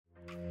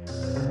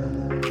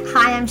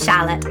I'm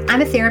Charlotte.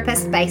 I'm a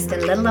therapist based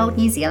in little old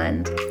New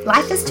Zealand.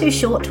 Life is too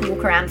short to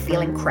walk around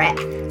feeling crap,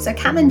 so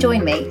come and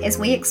join me as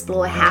we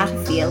explore how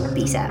to feel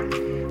better.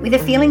 Whether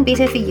feeling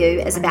better for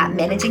you is about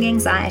managing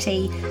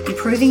anxiety,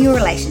 improving your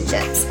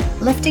relationships,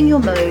 lifting your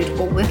mood,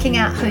 or working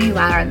out who you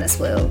are in this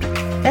world,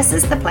 this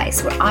is the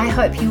place where I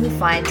hope you will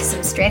find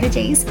some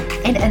strategies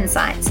and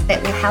insights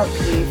that will help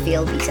you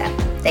feel better.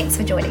 Thanks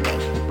for joining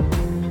me.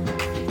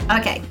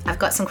 Okay, I've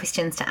got some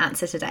questions to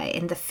answer today,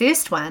 and the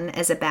first one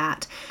is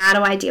about how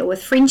do I deal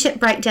with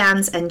friendship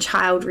breakdowns in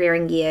child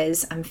rearing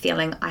years? I'm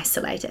feeling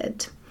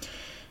isolated.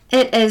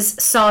 It is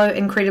so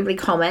incredibly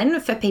common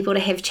for people to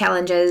have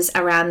challenges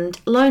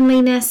around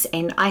loneliness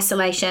and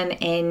isolation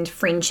and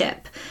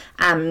friendship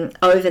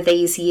over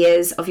these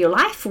years of your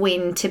life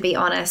when, to be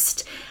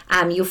honest,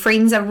 your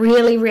friends are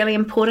really, really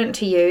important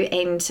to you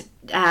and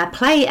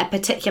play a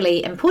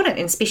particularly important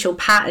and special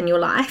part in your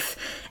life,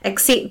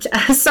 except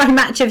so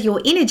much of your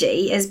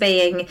energy is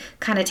being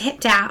kind of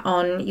tapped out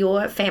on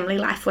your family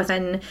life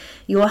within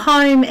your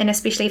home, and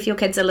especially if your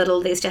kids are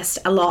little, there's just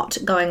a lot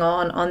going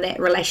on that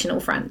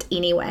relational front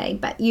anyway.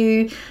 But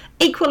you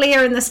equally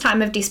are in this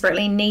time of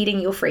desperately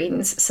needing your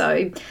friends,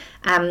 so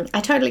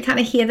I totally kind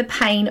of hear the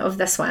pain of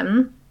this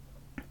one.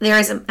 There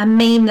is a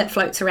meme that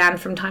floats around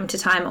from time to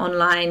time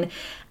online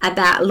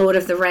about Lord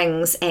of the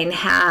Rings and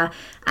how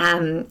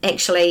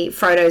actually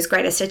Frodo's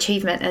greatest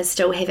achievement is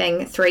still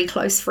having 3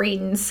 close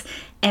friends.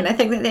 And I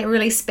think that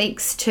really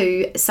speaks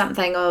to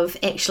something of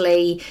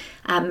actually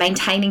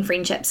maintaining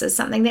friendships is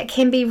something that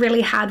can be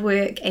really hard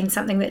work and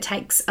something that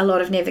takes a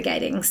lot of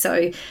navigating.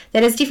 So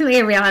that is definitely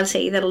a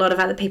reality that a lot of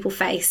other people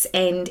face,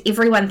 and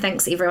everyone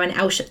thinks everyone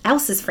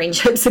else's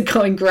friendships are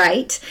going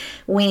great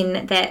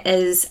when that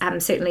is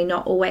certainly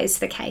not always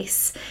the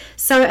case.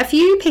 So a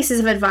few pieces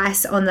of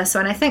advice on this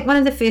one. I think one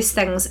of the first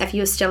things, if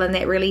you're still in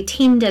that really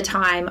tender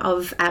time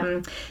of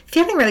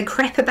feeling really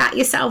crap about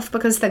yourself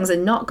because things are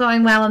not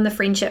going well on the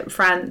friendship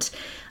front,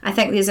 I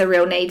think there's a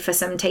real need for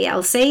some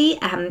TLC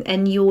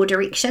in your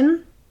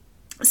direction.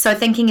 So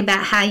thinking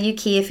about how you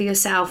care for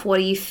yourself, what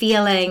are you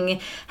feeling,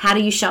 how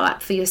do you show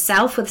up for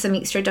yourself with some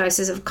extra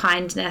doses of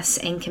kindness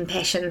and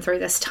compassion through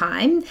this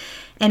time.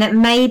 And it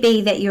may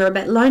be that you're a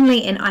bit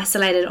lonely and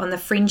isolated on the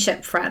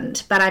friendship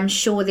front, but I'm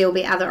sure there'll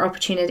be other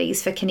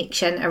opportunities for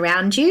connection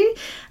around you,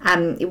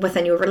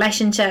 within your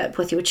relationship,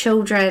 with your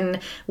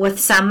children, with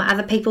some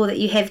other people that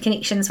you have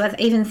connections with,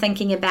 even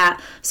thinking about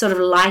sort of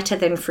lighter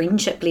than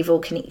friendship level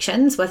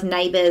connections with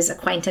neighbours,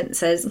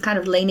 acquaintances, and kind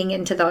of leaning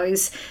into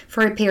those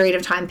for a period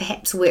of time,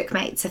 perhaps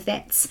workmates if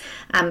that's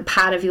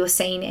part of your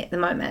scene at the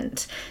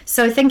moment.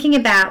 So thinking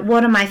about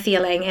what am I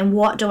feeling and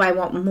what do I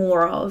want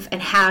more of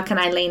and how can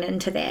I lean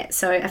into that.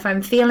 So if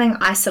I'm feeling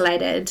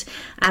isolated,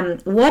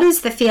 what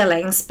is the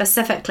feeling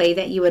specifically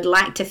that you would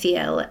like to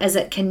feel? Is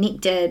it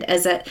connected?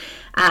 Is it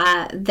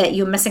that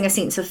you're missing a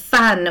sense of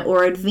fun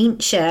or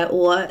adventure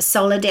or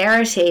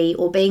solidarity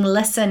or being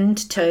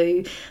listened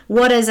to?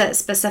 What is it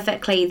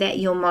specifically that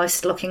you're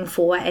most looking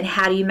for, and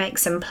how do you make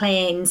some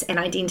plans and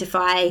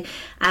identify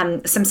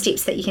some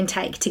steps that you can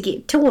take to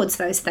get towards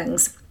those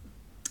things?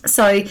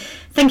 So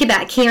think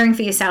about caring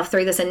for yourself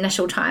through this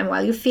initial time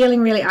while you're feeling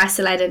really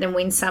isolated and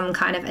when some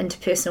kind of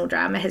interpersonal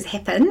drama has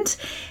happened,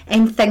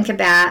 and think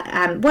about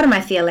what am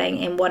I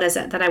feeling and what is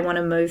it that I want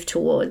to move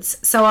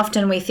towards. So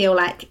often we feel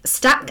like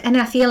stuck in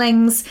our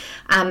feelings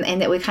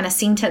and that we're kind of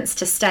sentenced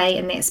to stay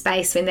in that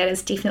space when that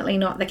is definitely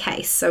not the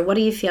case. So what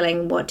are you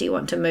feeling? What do you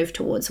want to move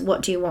towards?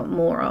 What do you want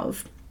more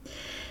of?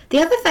 The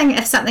other thing,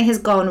 if something has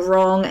gone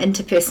wrong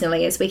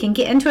interpersonally, is we can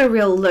get into a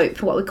real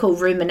loop, what we call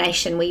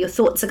rumination, where your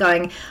thoughts are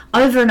going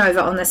over and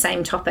over on the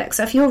same topic.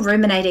 So if you're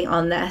ruminating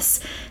on this,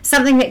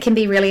 something that can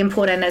be really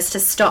important is to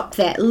stop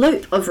that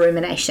loop of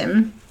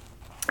rumination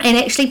and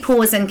actually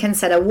pause and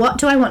consider, what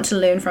do I want to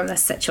learn from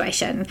this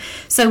situation?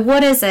 So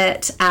what is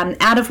it,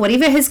 out of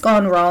whatever has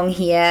gone wrong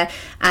here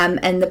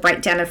in the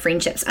breakdown of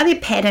friendships, are there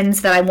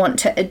patterns that I want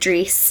to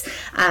address?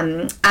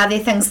 Are there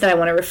things that I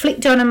want to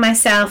reflect on in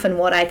myself and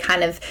what I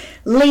kind of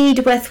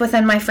lead with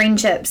within my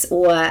friendships,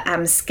 or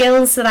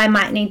skills that I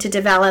might need to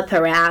develop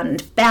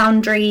around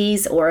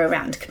boundaries or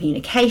around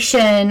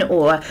communication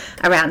or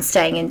around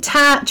staying in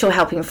touch or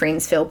helping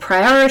friends feel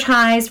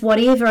prioritized,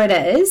 whatever it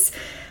is.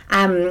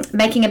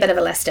 Making a bit of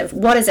a list of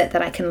what is it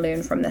that I can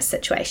learn from this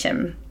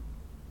situation.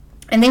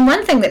 And then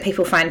one thing that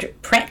people find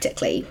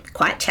practically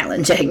quite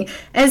challenging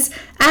is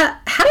how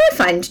do I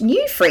find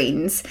new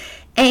friends?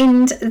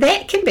 And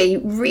that can be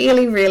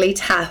really, really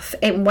tough.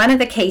 And one of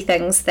the key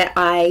things that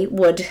I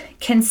would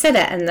consider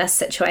in this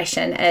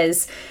situation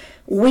is,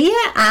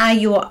 where are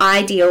your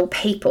ideal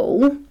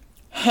people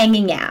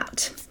hanging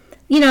out?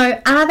 You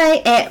know, are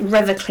they at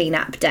river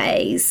cleanup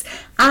days?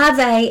 Are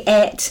they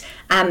at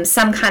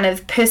some kind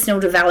of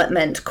personal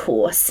development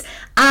course?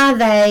 Are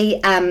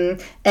they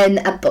in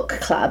a book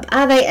club?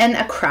 Are they in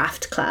a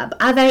craft club?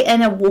 Are they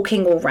in a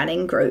walking or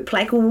running group?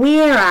 Like,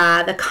 where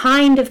are the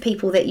kind of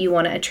people that you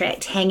want to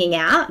attract hanging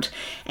out,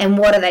 and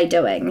what are they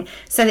doing?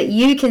 So that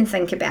you can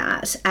think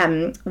about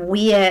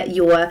where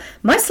your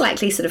most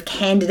likely sort of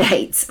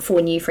candidates for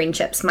new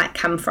friendships might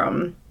come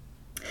from.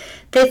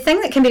 The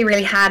thing that can be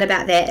really hard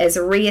about that is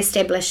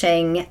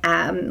re-establishing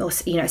or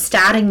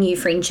starting new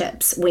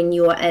friendships when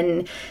you're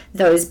in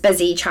those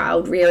busy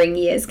child rearing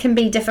years can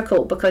be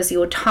difficult because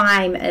your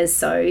time is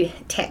so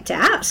tapped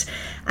out.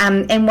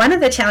 And one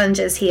of the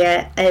challenges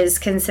here is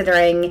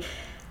considering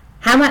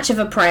how much of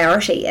a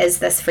priority is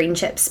this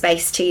friendship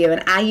space to you,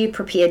 and are you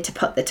prepared to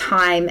put the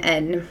time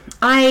in?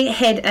 I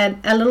had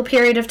a little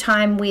period of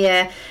time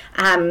where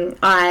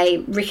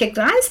I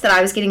recognised that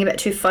I was getting a bit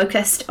too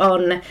focused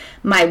on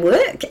my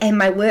work, and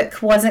my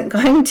work wasn't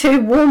going to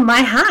warm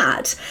my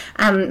heart.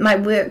 My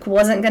work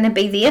wasn't going to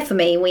be there for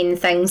me when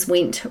things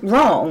went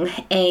wrong,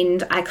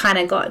 and I kind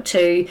of got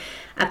to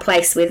a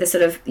place where the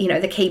sort of,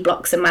 the key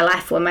blocks in my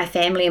life were my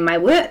family and my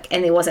work,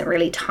 and there wasn't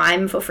really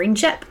time for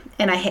friendship.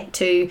 And I had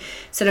to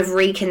sort of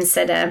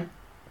reconsider,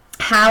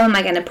 how am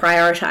I going to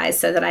prioritize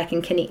so that I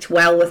can connect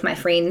well with my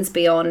friends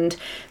beyond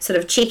sort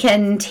of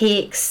check-in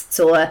texts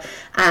or,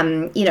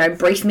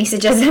 brief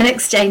messages and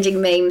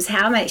exchanging memes?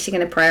 How am I actually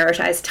going to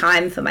prioritize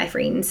time for my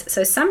friends?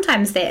 So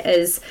sometimes that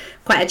is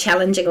quite a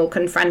challenging or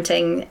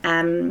confronting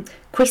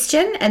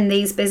question in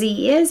these busy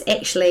years.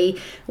 Actually,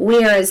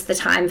 where is the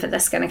time for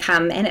this going to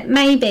come? And it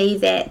may be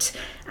that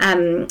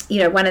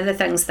one of the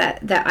things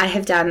that I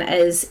have done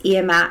is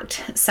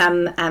earmarked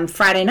some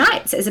Friday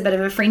nights as a bit of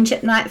a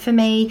friendship night for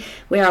me,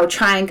 where I'll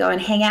try and go and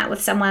hang out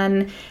with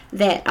someone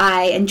that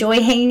I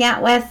enjoy hanging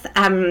out with,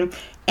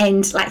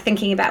 and like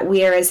thinking about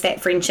where is that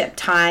friendship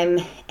time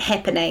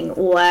happening,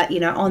 or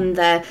on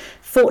the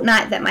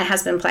fortnight that my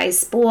husband plays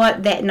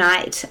sport, that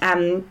night,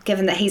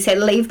 given that he's had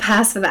leave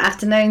pass for the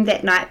afternoon,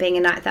 that night being a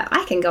night that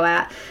I can go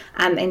out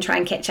and try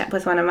and catch up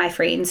with one of my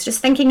friends.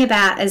 Just thinking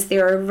about, is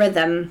there a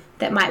rhythm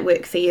that might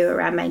work for you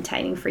around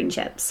maintaining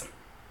friendships?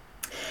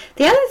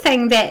 The other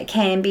thing that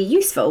can be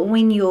useful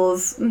when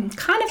you've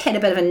kind of had a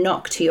bit of a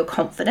knock to your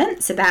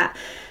confidence about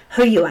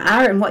who you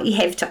are and what you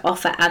have to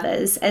offer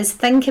others is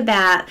think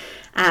about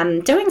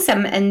doing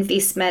some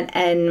investment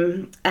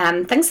in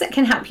things that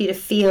can help you to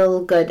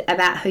feel good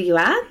about who you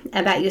are,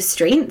 about your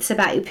strengths,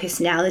 about your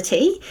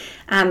personality,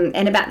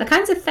 and about the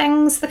kinds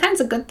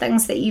of good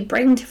things that you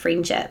bring to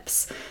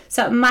friendships.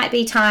 So it might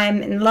be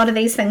time, and a lot of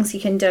these things you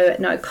can do at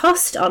no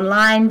cost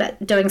online,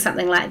 but doing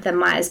something like the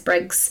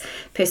Myers-Briggs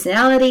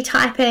personality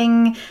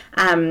typing,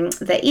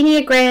 the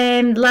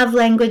Enneagram, love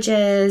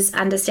languages,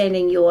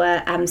 understanding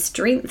your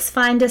Strengths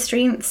Finder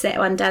strengths. That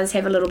one does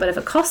have a little bit of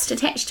a cost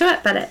attached to it,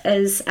 but it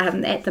is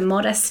at the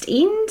modest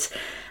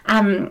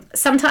end.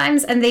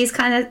 Sometimes in these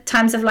kind of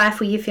times of life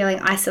where you're feeling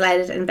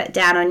isolated and a bit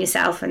down on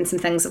yourself and some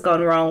things have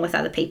gone wrong with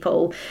other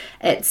people,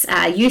 it's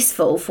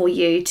useful for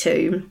you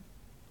to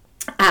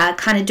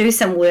kind of do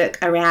some work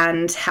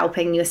around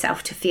helping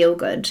yourself to feel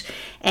good.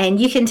 And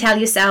you can tell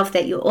yourself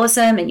that you're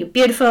awesome and you're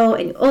beautiful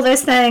and all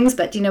those things,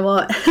 but you know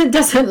what? It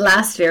doesn't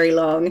last very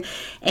long.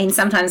 And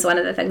sometimes one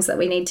of the things that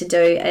we need to do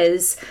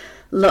is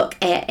look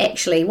at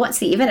actually what's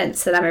the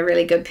evidence that I'm a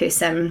really good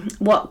person?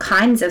 What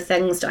kinds of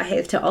things do I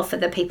have to offer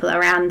the people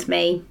around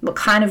me? What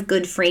kind of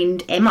good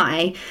friend am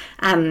I?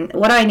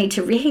 What do I need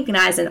to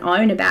recognize and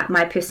own about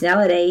my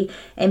personality?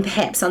 And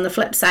perhaps on the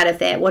flip side of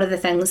that, what are the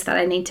things that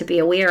I need to be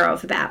aware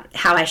of about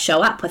how I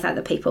show up with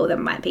other people that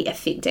might be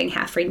affecting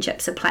how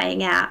friendships are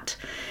playing out?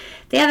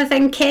 The other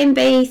thing can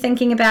be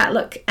thinking about,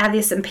 look, are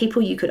there some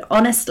people you could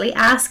honestly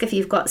ask if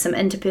you've got some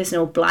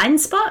interpersonal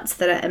blind spots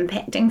that are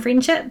impacting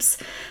friendships?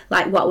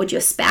 Like, what would your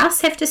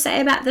spouse have to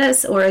say about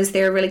this? Or is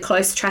there a really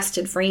close,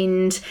 trusted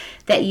friend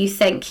that you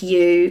think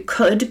you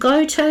could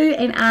go to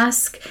and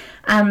ask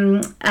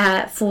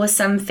for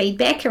some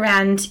feedback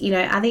around,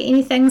 are there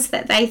any things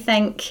that they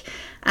think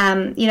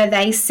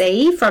they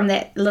see from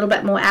that little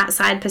bit more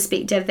outside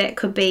perspective that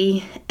could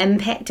be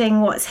impacting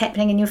what's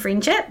happening in your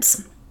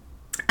friendships?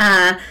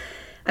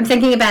 I'm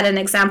thinking about an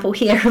example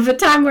here of a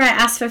time where I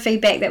asked for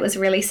feedback that was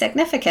really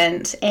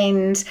significant,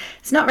 and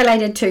it's not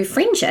related to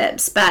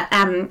friendships, but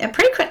it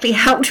pretty quickly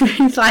helped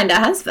me find a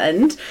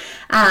husband.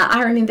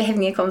 I remember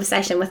having a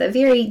conversation with a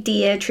very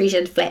dear,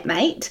 treasured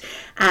flatmate,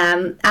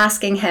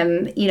 asking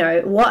him,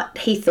 what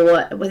he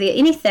thought, were there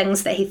any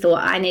things that he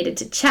thought I needed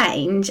to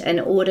change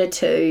in order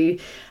to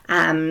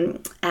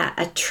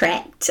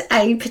attract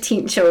a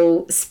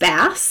potential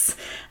spouse.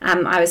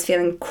 I was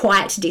feeling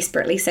quite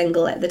desperately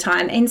single at the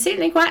time and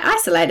certainly quite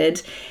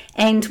isolated.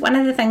 And one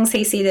of the things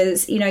he said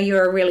is,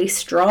 you're a really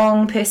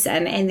strong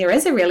person and there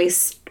is a really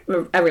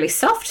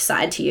soft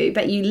side to you,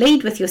 but you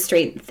lead with your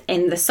strength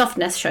and the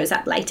softness shows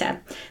up later.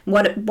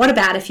 What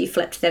about if you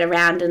flipped that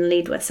around and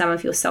led with some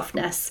of your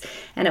softness?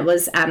 And it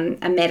was a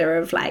matter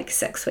of like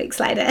 6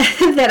 weeks later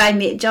that I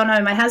met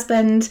Jono, my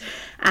husband,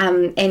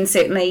 and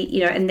certainly,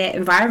 in that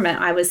environment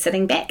I was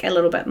sitting back a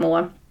little bit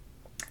more.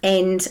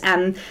 And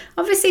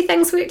obviously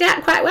things worked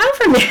out quite well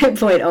from that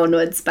point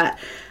onwards, but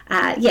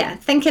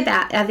think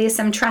about, are there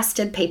some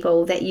trusted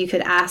people that you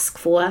could ask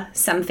for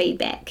some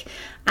feedback?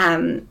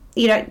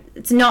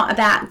 It's not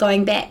about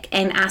going back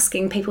and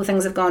asking people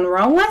things have gone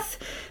wrong with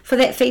for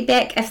that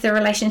feedback if the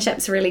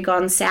relationship's really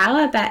gone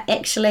sour, but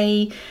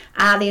actually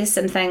are there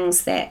some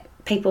things that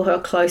people who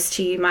are close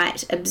to you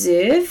might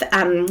observe,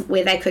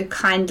 where they could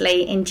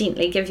kindly and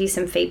gently give you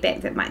some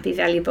feedback that might be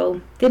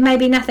valuable. There may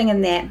be nothing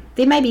in that.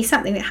 There may be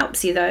something that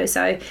helps you though,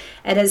 so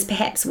it is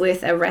perhaps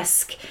worth a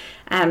risk.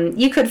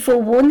 You could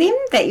forewarn them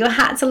that your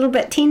heart's a little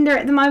bit tender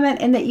at the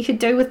moment, and that you could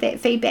do with that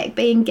feedback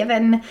being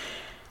given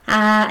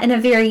in a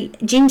very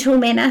gentle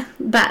manner,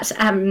 but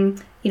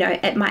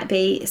it might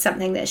be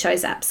something that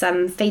shows up,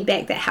 some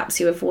feedback that helps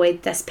you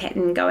avoid this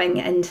pattern going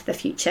into the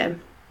future.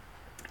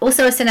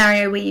 Also a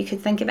scenario where you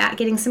could think about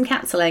getting some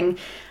counselling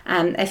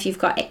if you've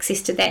got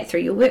access to that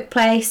through your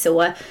workplace,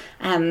 or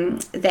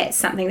that's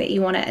something that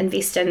you want to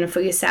invest in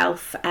for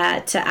yourself,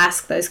 to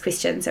ask those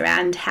questions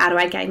around how do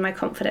I gain my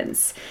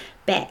confidence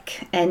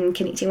back in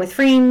connecting with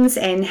friends,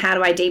 and how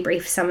do I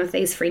debrief some of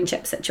these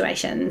friendship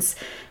situations.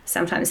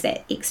 Sometimes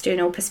that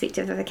external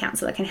perspective of a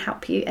counsellor can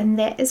help you in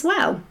that as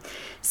well.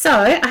 So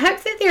I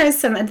hope that there is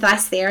some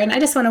advice there, and I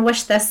just want to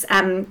wish this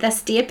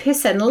dear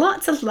person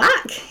lots of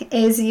luck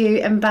as you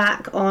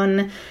embark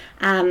on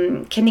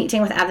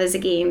connecting with others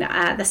again.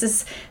 This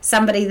is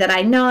somebody that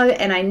I know,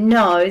 and I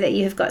know that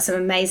you have got some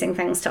amazing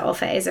things to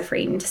offer as a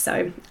friend,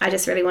 so I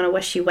just really want to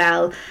wish you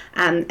well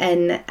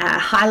in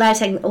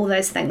highlighting all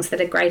those things that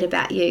are great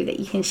about you that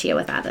you can share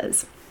with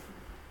others.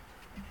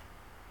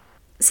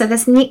 So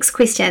this next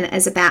question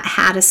is about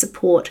how to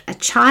support a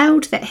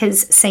child that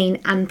has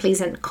seen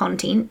unpleasant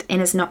content and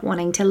is not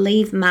wanting to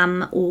leave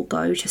mum or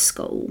go to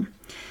school.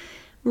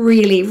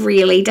 Really,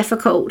 really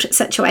difficult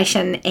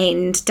situation,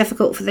 and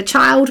difficult for the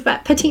child,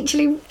 but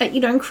potentially,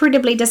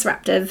 incredibly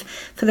disruptive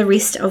for the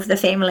rest of the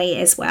family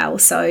as well.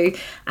 So,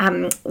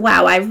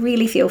 wow, I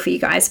really feel for you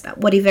guys, but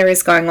whatever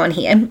is going on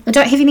here. I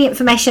don't have any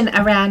information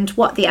around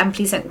what the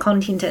unpleasant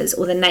content is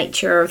or the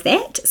nature of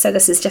that, so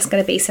this is just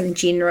going to be some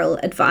general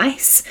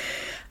advice.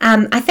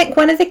 I think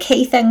one of the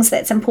key things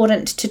that's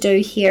important to do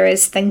here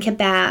is think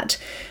about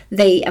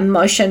the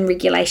emotion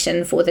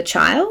regulation for the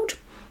child.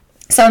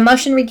 So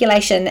emotion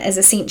regulation is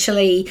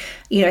essentially,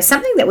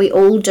 something that we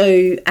all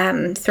do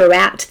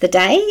throughout the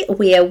day,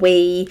 where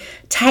we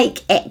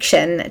take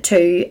action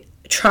to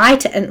try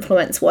to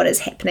influence what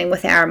is happening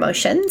with our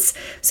emotions.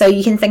 So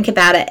you can think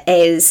about it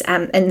as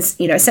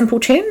in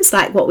simple terms,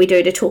 like what we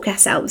do to talk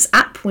ourselves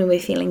up when we're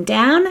feeling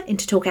down, and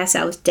to talk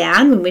ourselves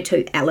down when we're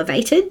too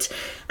elevated.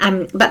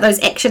 But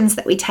those actions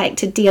that we take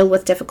to deal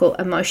with difficult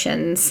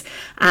emotions,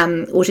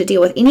 or to deal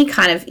with any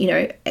kind of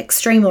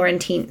extreme or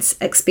intense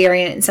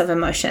experience of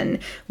emotion,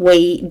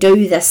 we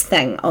do this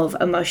thing of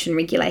emotion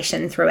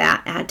regulation throughout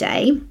our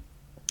day.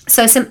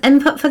 So some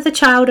input for the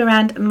child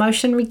around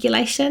emotion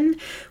regulation.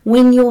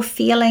 When you're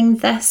feeling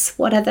this,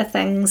 what are the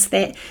things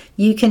that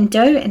you can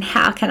do, and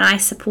how can I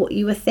support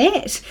you with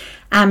that?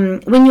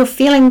 When you're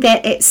feeling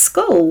that at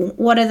school,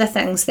 what are the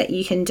things that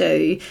you can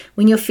do?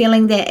 When you're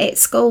feeling that at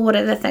school, what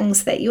are the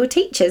things that your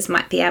teachers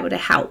might be able to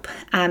help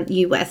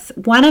you with?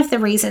 One of the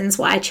reasons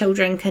why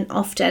children can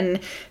often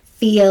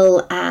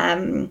feel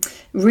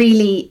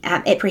really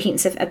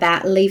apprehensive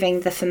about leaving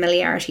the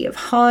familiarity of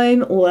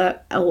home, or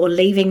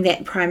leaving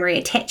that primary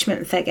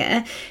attachment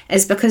figure,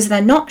 is because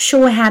they're not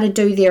sure how to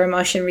do their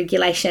emotion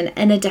regulation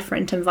in a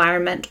different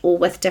environment or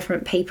with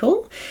different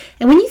people.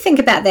 And when you think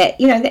about that,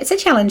 that's a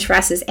challenge for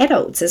us as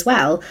adults as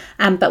well,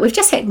 but we've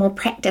just had more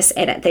practice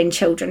at it than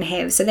children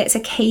have. So that's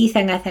a key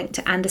thing, I think,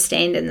 to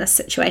understand in this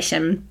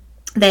situation,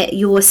 that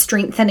you're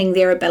strengthening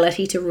their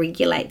ability to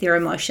regulate their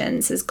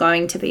emotions is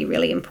going to be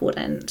really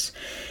important.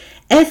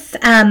 If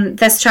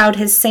this child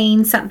has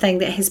seen something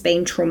that has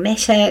been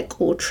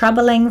traumatic or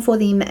troubling for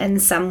them in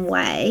some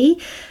way,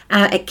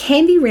 it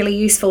can be really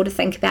useful to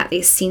think about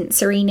their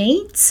sensory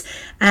needs.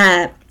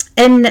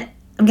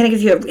 I'm going to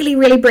give you a really,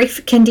 really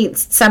brief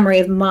condensed summary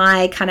of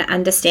my kind of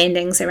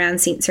understandings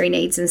around sensory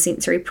needs and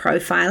sensory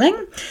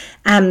profiling.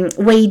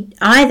 We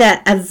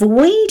either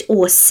avoid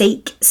or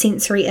seek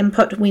sensory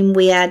input when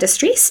we are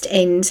distressed,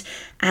 and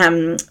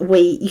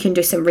you can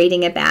do some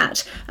reading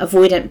about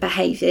avoidant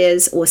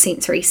behaviours or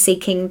sensory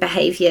seeking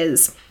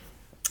behaviours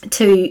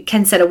to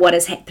consider what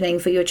is happening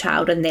for your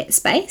child in that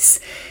space.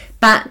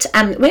 But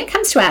when it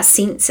comes to our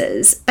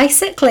senses,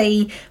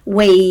 basically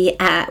we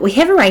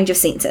have a range of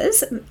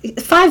senses.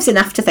 5's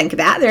enough to think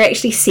about. There are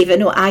actually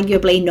 7 or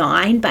arguably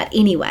 9, but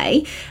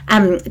anyway,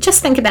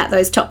 just think about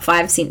those top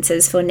 5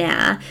 senses for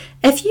now.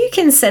 If you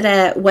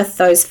consider with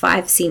those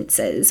 5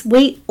 senses,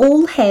 we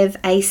all have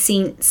a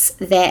sense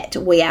that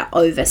we are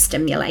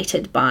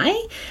overstimulated by.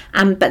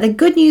 But the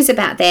good news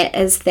about that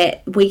is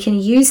that we can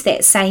use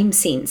that same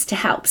sense to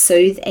help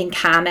soothe and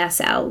calm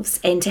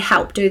ourselves, and to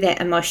help do that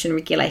emotion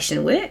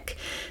regulation work.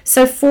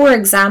 So for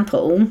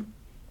example,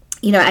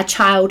 a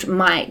child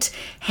might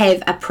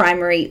have a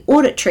primary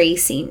auditory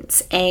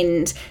sense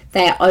and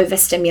they're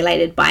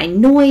overstimulated by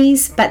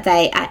noise, but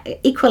they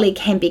equally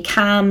can be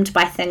calmed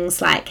by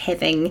things like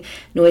having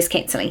noise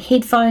cancelling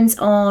headphones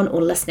on,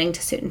 or listening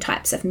to certain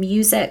types of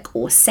music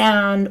or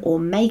sound, or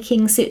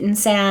making certain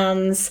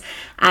sounds,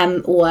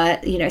 or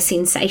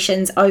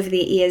sensations over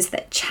their ears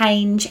that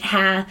change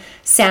how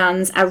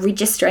sounds are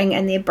registering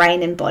in their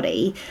brain and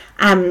body.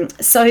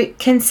 So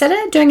consider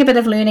doing a bit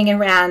of learning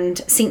around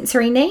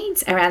sensory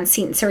needs, around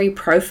sensory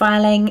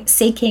profiling,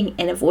 seeking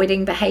and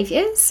avoiding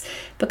behaviours.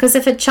 Because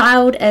if a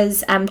child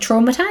is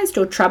traumatised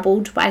or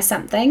troubled by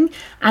something,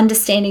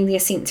 understanding their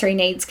sensory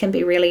needs can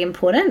be really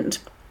important.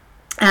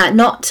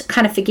 Not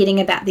kind of forgetting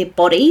about their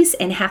bodies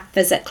and how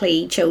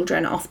physically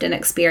children often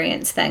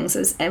experience things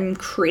is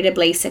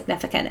incredibly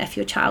significant if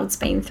your child's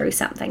been through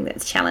something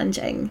that's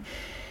challenging.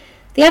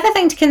 The other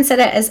thing to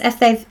consider is if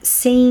they've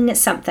seen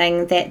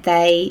something that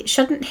they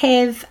shouldn't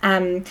have,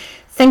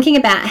 thinking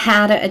about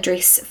how to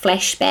address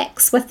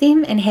flashbacks with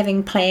them and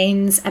having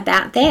plans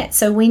about that.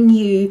 So when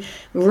you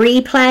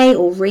replay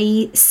or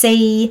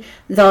re-see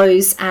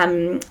those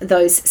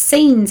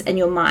scenes in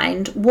your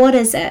mind, what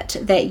is it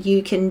that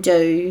you can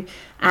do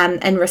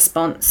in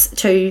response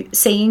to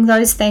seeing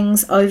those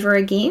things over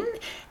again?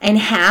 And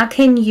how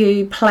can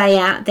you play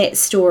out that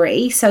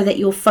story so that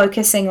you're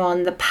focusing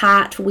on the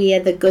part where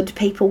the good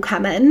people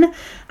come in,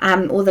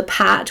 or the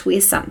part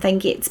where something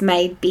gets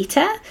made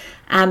better,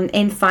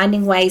 and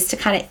finding ways to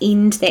kind of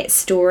end that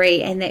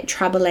story and that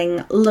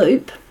troubling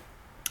loop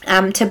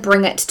to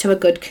bring it to a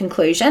good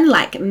conclusion,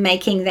 like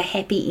making the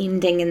happy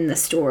ending in the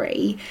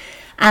story.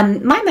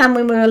 My mum,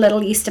 when we were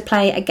little, used to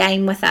play a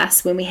game with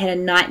us when we had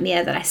a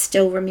nightmare that I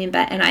still remember,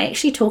 and I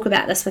actually talk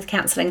about this with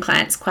counselling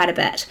clients quite a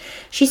bit.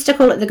 She used to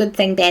call it the good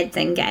thing, bad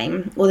thing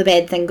game, or the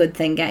bad thing, good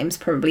thing game is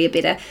probably a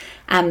better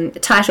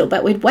title.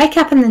 But we'd wake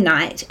up in the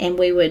night and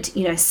we would,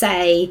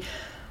 say,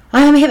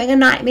 I'm having a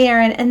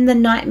nightmare, and in the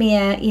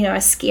nightmare, a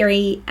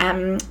scary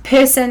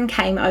person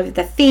came over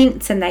the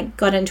fence and they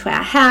got into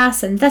our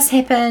house and this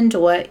happened,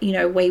 or,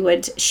 we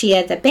would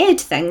share the bad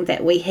thing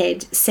that we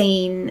had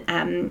seen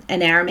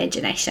in our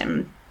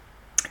imagination.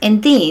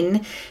 And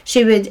then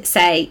she would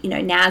say,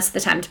 now's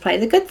the time to play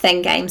the good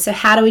thing game. So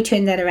how do we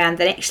turn that around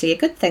that actually a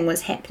good thing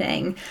was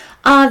happening?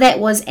 Oh, that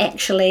was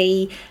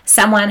actually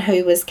someone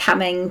who was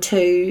coming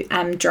to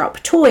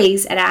drop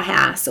toys at our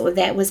house, or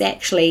that was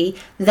actually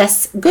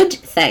this good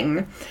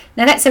thing.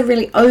 Now that's a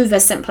really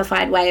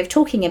oversimplified way of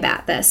talking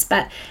about this,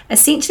 but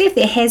essentially if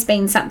there has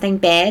been something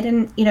bad,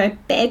 and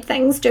bad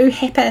things do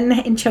happen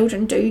and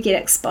children do get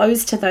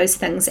exposed to those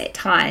things at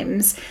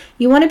times,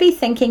 you want to be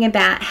thinking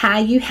about how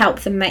you help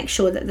them make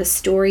sure that the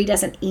story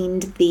doesn't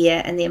end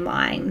there in their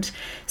mind.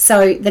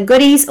 So the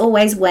goodies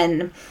always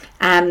win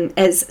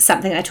is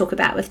something I talk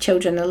about with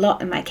children a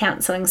lot in my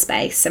counselling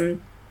space.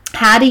 And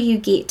how do you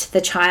get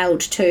the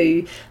child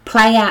to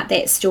play out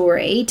that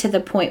story to the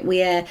point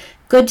where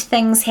good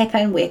things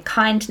happen, where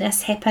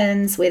kindness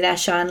happens, where they're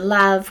shown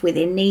love, where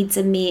their needs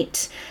are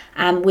met,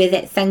 where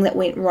that thing that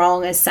went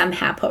wrong is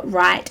somehow put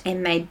right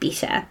and made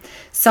better,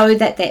 so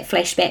that that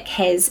flashback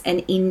has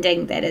an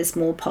ending that is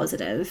more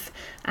positive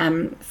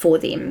for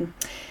them.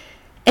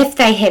 If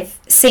they have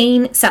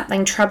seen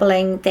something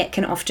troubling, that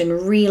can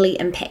often really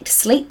impact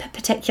sleep,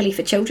 particularly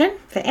for children,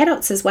 for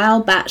adults as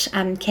well, but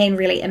can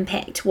really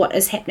impact what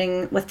is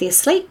happening with their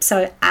sleep.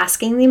 So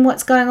asking them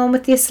what's going on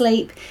with their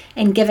sleep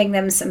and giving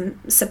them some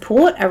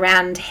support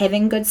around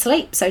having good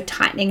sleep. So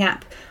tightening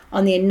up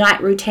on their night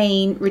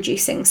routine,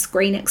 reducing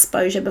screen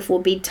exposure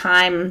before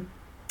bedtime,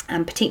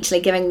 potentially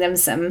giving them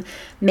some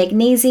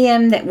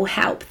magnesium that will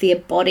help their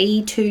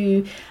body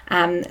to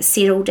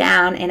settle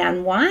down and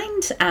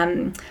unwind,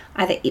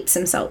 either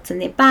Epsom salts in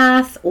their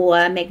bath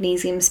or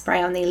magnesium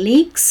spray on their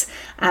legs,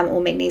 or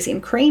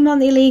magnesium cream on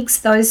their legs.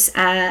 Those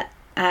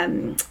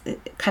kind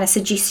of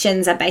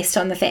suggestions are based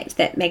on the fact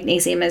that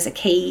magnesium is a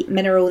key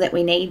mineral that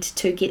we need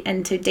to get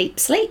into deep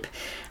sleep.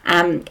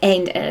 And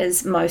it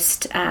is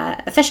most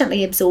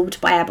efficiently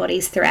absorbed by our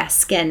bodies through our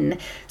skin.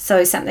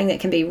 So something that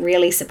can be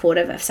really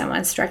supportive if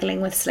someone's struggling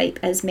with sleep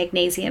is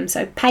magnesium.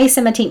 So pay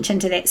some attention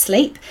to that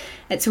sleep.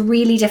 It's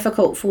really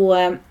difficult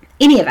for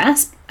any of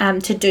us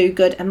to do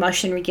good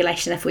emotion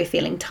regulation if we're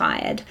feeling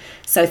tired.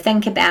 So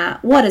think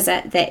about what is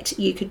it that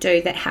you could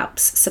do that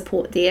helps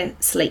support their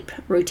sleep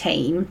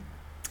routine,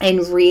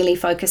 and really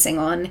focusing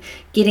on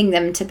getting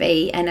them to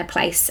be in a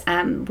place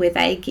where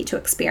they get to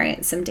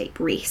experience some deep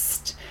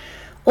rest.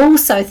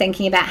 Also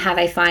thinking about how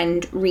they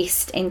find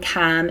rest and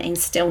calm and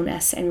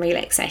stillness and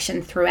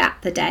relaxation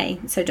throughout the day.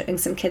 So doing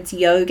some kids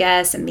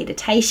yoga, some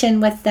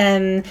meditation with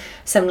them,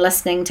 some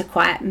listening to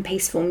quiet and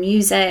peaceful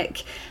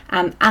music,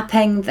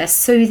 upping the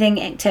soothing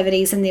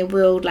activities in their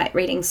world, like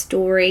reading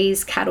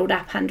stories, cuddled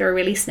up under a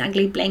really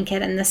snuggly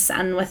blanket in the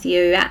sun with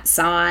you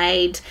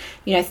outside,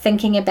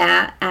 thinking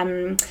about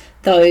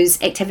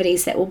those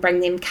activities that will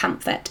bring them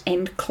comfort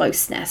and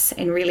closeness,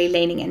 and really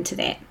leaning into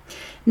that.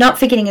 not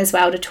forgetting as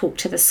well to talk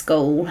to the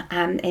school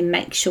and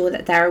make sure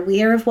that they're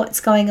aware of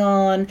what's going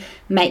on,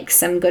 make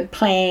some good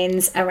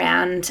plans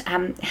around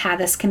how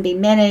this can be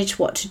managed,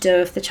 what to do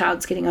if the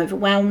child's getting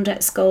overwhelmed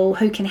at school,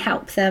 who can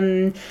help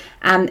them,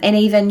 and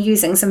even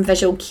using some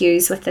visual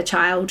cues with the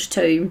child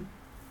to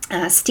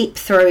step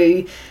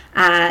through,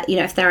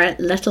 if they're a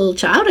little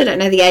child, I don't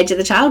know the age of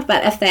the child,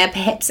 but if they're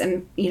perhaps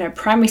in,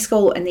 primary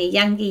school in their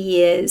younger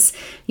years,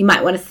 you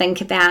might want to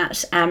think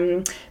about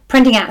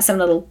printing out some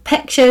little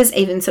pictures,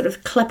 even sort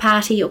of clip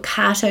arty or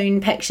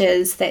cartoon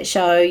pictures that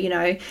show,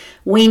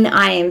 when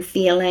I am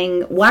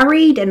feeling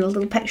worried, and a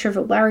little picture of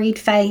a worried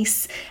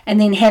face, and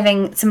then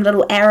having some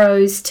little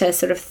arrows to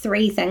sort of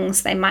 3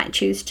 things they might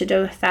choose to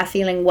do if they're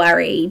feeling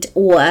worried,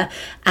 or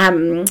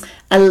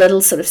a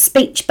little sort of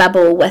speech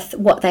bubble with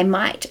what they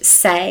might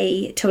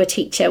say to a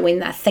teacher when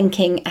they're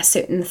thinking a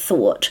certain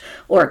thought,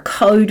 or a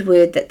code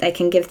word that they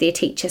can give their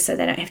teacher so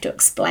they don't have to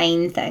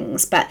explain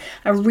things, but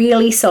a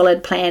really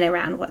solid plan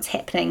around what's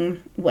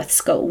happening with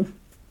school.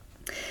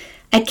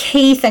 A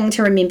key thing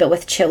to remember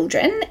with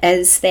children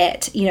is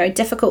that,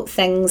 difficult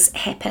things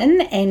happen,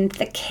 and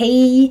the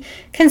key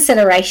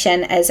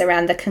consideration is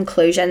around the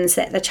conclusions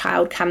that the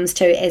child comes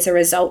to as a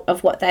result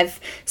of what they've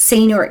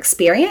seen or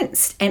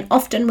experienced. And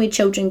often where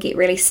children get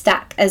really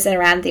stuck is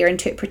around their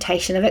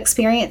interpretation of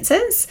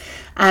experiences.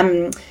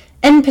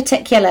 In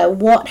particular,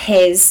 what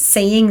has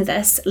seeing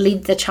this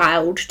led the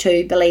child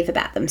to believe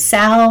about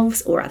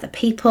themselves or other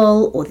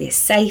people or their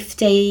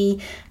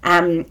safety,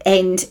 and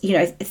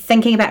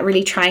thinking about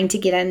really trying to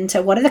get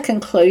into what are the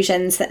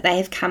conclusions that they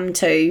have come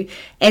to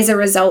as a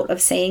result of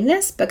seeing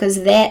this,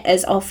 because that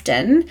is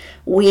often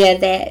where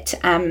that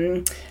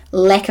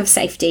lack of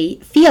safety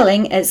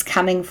feeling is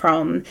coming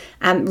from.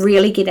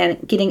 Really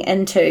getting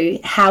into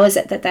how is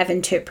it that they've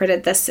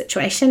interpreted this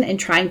situation and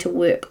trying to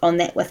work on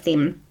that with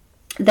them.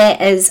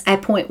 That is a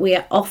point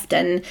where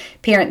often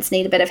parents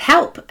need a bit of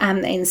help,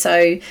 and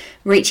so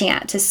reaching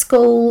out to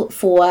school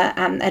for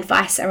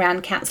advice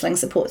around counselling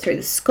support through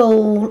the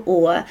school,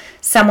 or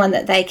someone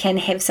that they can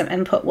have some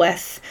input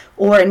with,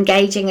 or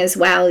engaging as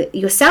well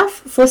yourself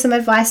for some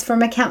advice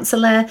from a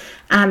counsellor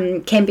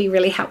can be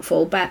really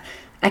helpful. But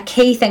a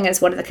key thing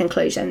is what are the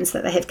conclusions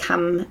that they have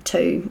come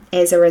to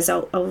as a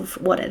result of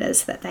what it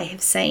is that they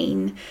have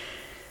seen.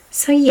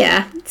 So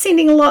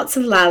sending lots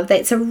of love.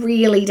 That's a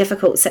really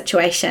difficult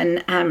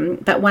situation,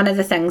 but one of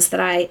the things that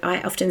I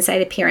often say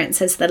to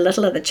parents is the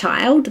littler the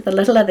child, the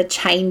littler the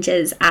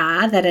changes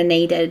are that are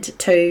needed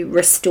to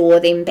restore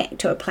them back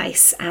to a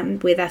place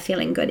where they're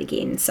feeling good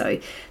again. So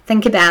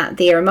think about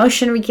their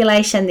emotion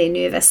regulation, their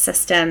nervous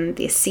system,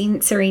 their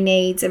sensory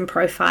needs and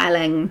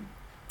profiling,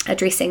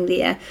 addressing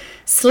their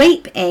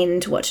sleep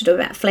and what to do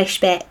about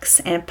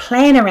flashbacks, and a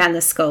plan around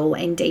the school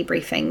and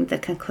debriefing the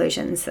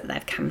conclusions that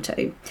they've come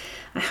to.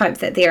 I hope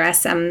that there are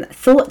some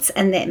thoughts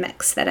in that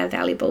mix that are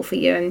valuable for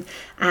you,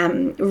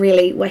 and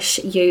really wish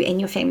you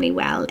and your family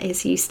well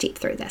as you step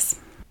through this.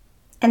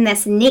 In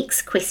this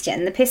next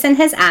question, the person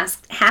has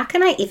asked, how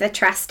can I ever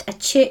trust a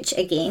church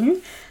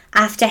again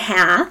after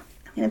how, I'm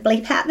going to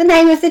bleep out the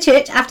name of the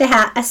church, after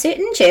how a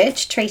certain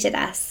church treated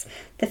us?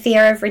 The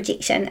fear of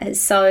rejection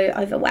is so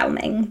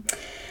overwhelming.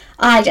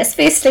 I just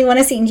firstly want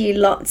to send you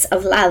lots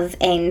of love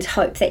and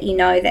hope that you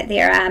know that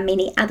there are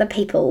many other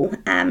people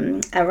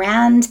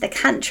around the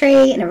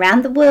country and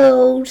around the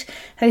world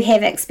who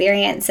have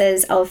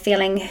experiences of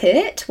feeling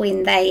hurt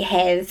when they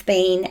have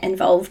been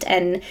involved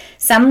in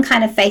some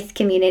kind of faith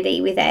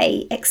community where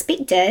they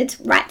expected,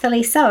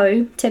 rightfully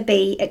so, to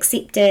be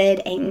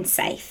accepted and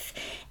safe.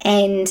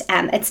 And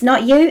it's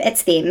not you,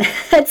 it's them.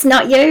 It's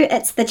not you,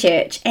 it's the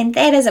church. And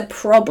that is a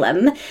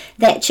problem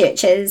that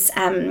churches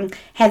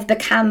have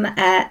become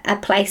a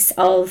place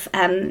of,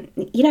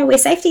 where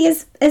safety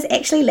is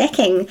actually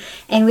lacking,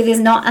 and where there's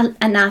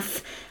not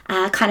enough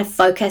kind of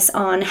focus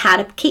on how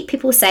to keep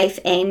people safe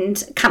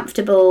and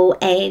comfortable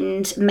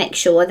and make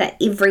sure that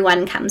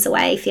everyone comes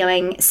away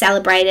feeling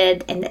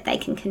celebrated and that they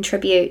can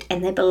contribute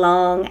and they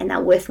belong and they're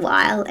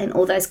worthwhile and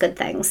all those good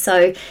things.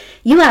 So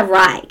you are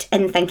right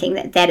in thinking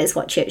that that is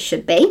what church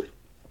should be.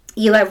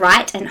 You are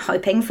right in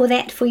hoping for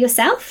that for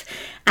yourself.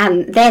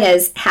 That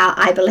is how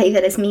I believe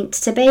it is meant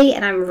to be,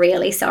 and I'm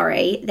really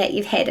sorry that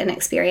you've had an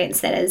experience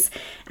that has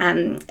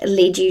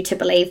led you to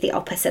believe the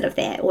opposite of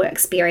that, or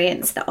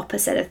experience the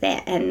opposite of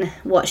that in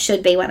what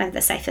should be one of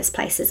the safest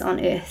places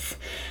on earth.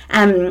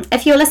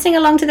 If you're listening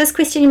along to this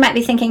question, you might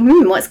be thinking,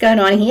 what's going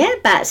on here?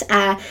 But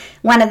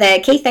one of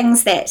the key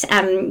things that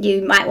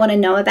you might want to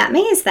know about me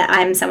is that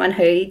I'm someone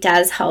who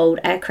does hold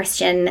a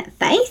Christian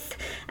faith.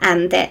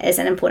 That is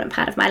an important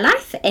part of my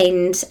life,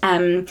 and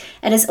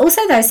it is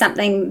also, though,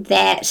 something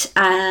that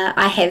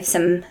I have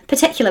some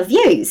particular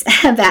views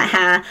about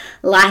how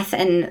life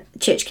in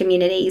church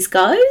communities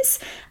goes,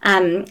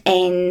 and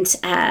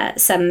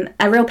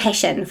a real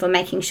passion for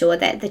making sure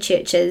that the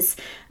churches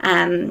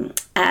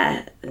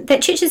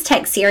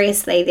take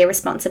seriously their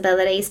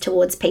responsibilities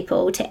towards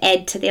people to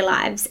add to their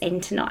lives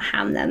and to not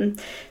harm them.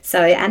 So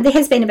there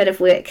has been a bit of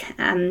work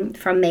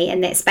from me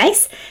in that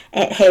space.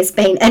 It has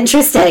been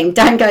interesting.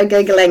 Don't go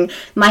Googling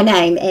my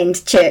name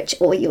and church,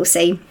 or you'll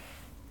see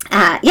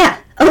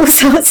all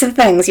sorts of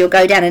things. You'll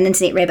go down an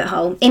internet rabbit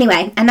hole.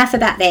 Anyway, enough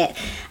about that.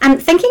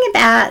 Thinking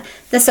about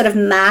the sort of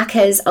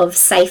markers of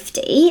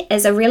safety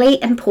is a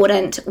really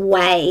important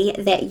way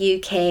that you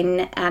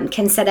can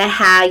consider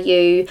how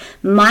you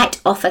might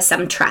offer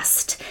some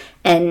trust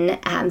in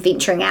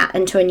venturing out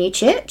into a new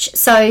church.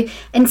 So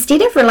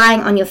instead of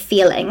relying on your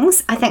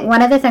feelings, I think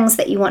one of the things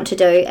that you want to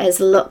do is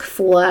look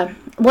for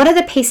what are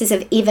the pieces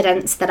of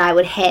evidence that I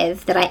would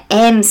have that I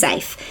am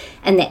safe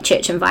in that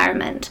church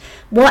environment.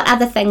 What are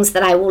the things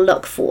that I will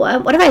look for?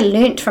 What have I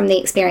learnt from the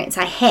experience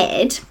I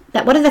had?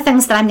 What are the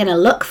things that I'm going to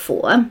look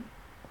for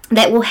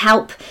that will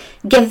help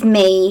give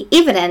me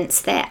evidence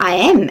that I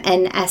am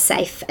in a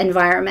safe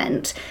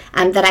environment,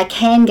 that I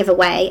can give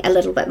away a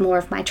little bit more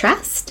of my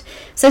trust.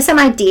 So some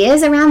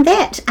ideas around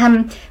that.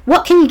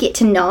 What can you get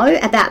to know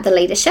about the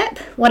leadership?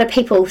 What do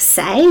people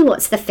say?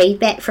 What's the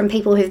feedback from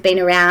people who've been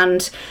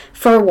around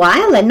for a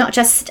while? And not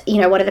just,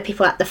 what do the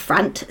people up the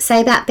front say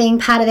about being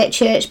part of that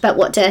church, but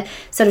what do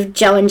sort of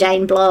Joe and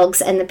Jane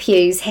blogs in the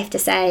pews have to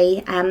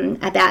say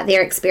about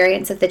their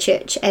experience of the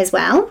church as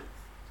well.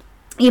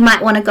 You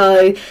might want to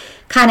go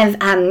kind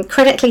of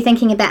critically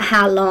thinking about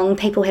how long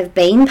people have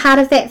been part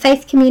of that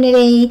faith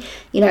community.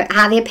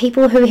 Are there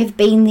people who have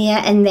been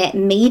there in that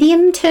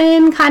medium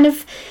term kind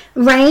of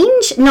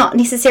range? Not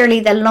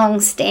necessarily the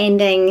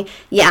long-standing,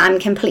 I'm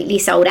completely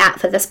sold out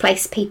for this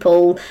place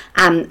people,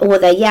 or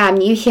the, I'm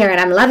new here and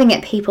I'm loving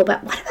it people,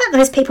 but what about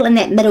those people in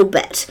that middle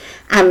bit?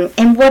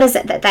 And what is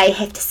it that they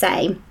have to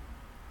say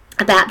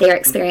about their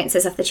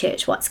experiences of the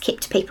church? What's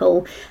kept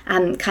people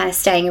kind of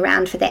staying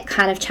around for that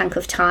kind of chunk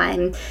of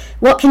time?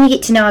 What can you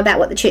get to know about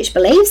what the church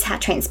believes? How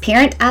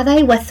transparent are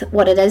they with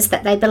what it is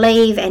that they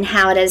believe and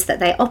how it is that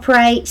they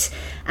operate?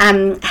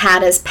 How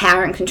does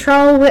power and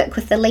control work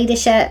with the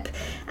leadership?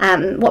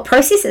 What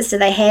processes do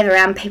they have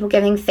around people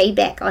giving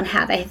feedback on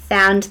how they have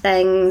found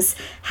things?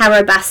 How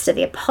robust are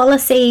their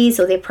policies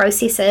or their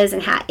processes,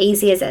 and how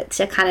easy is it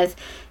to kind of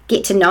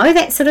get to know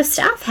that sort of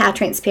stuff? How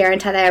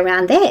transparent are they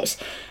around that?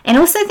 And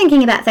also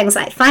thinking about things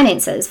like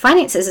finances.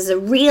 Finances is a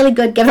really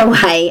good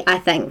giveaway, I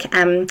think,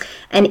 in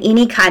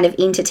any kind of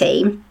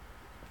entity.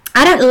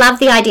 I don't love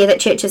the idea that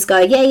churches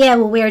go,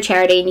 well, we're a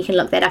charity, and you can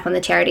look that up on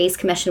the Charities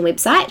Commission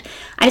website.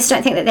 I just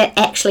don't think that that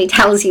actually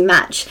tells you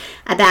much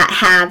about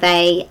how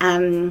they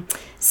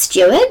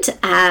steward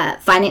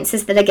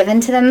finances that are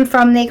given to them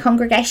from their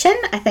congregation.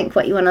 I think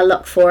what you want to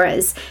look for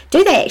is,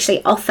 do they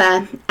actually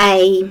offer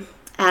a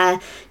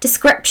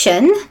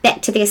description back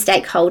to their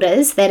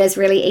stakeholders that is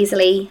really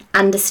easily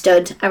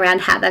understood around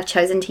how they've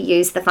chosen to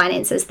use the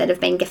finances that have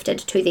been gifted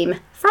to them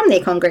from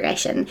their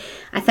congregation.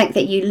 I think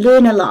that you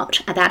learn a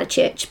lot about a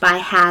church by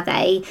how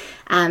they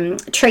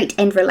treat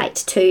and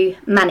relate to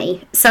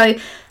money. So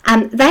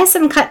there's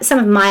some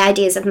of my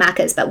ideas of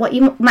markers, but what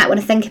you might want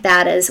to think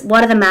about is,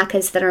 what are the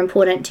markers that are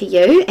important to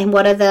you, and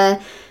what are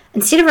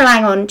instead of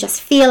relying on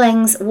just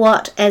feelings,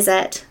 what is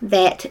it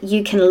that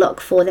you can look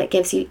for that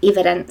gives you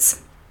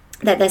evidence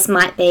that this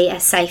might be a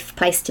safe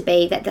place to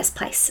be, that this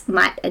place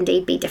might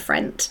indeed be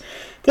different.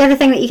 The other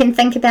thing that you can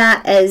think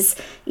about is,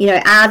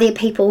 are there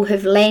people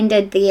who've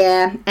landed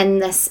there in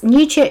this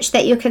new church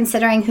that you're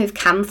considering who've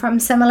come from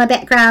similar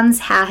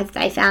backgrounds? How have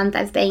they found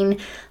they've been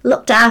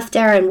looked after,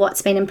 and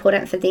what's been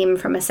important for them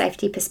from a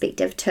safety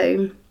perspective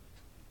too?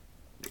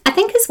 I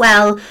think as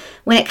well,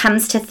 when it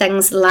comes to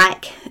things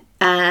like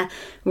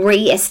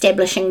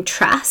re-establishing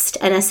trust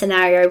in a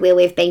scenario where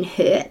we've been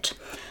hurt,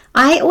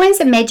 I always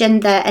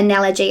imagine the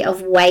analogy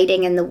of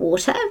wading in the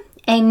water,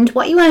 and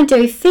what you want to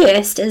do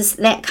first is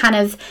that kind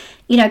of,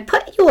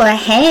 put your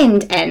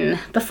hand in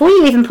before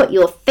you even put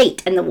your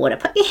feet in the water.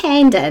 Put your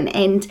hand in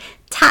and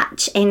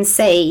touch and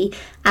see,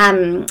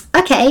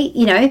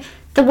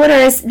 the water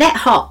is that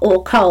hot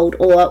or cold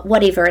or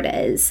whatever it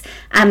is.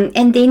 And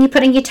then you're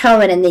putting your toe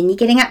in, and then you're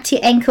getting up to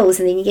your ankles,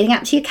 and then you're getting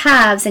up to your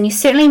calves, and you're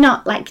certainly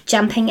not like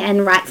jumping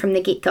in right from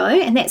the get-go.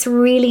 And that's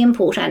really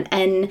important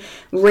in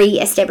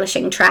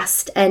re-establishing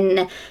trust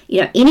in,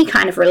 any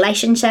kind of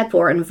relationship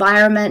or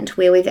environment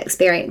where we've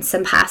experienced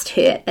some past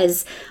hurt,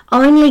 is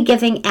only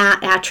giving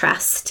out our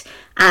trust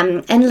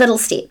in little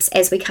steps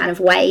as we kind of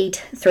wade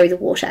through the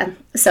water.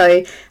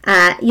 So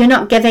you're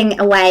not giving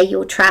away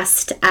your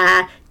trust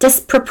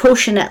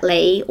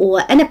disproportionately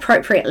or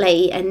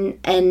inappropriately in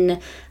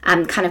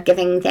kind of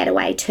giving that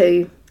away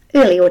too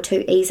early or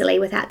too easily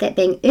without that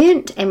being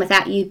earned, and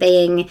without you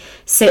being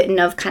certain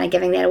of kind of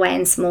giving that away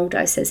in small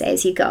doses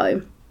as you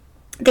go.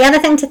 The other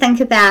thing to think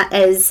about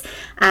is,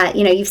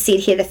 you've said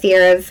here the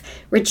fear of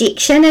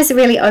rejection is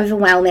really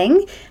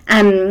overwhelming.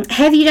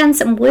 Have you done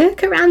some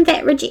work around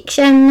that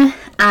rejection?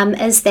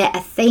 Is that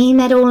a theme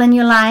at all in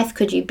your life?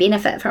 Could you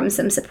benefit from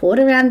some support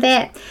around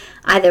that?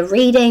 Either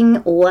reading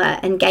or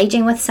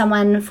engaging with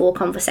someone for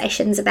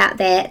conversations about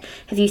that.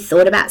 Have you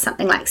thought about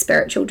something like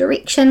spiritual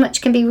direction,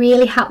 which can be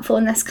really helpful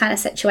in this kind of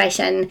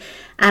situation?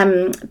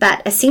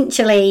 But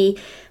essentially,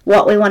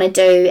 what we want to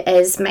do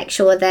is make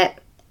sure that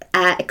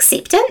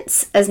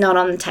acceptance is not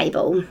on the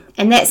table.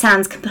 And that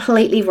sounds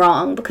completely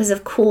wrong, because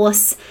of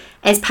course,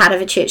 as part of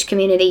a church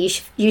community,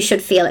 you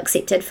should feel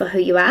accepted for who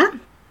you are.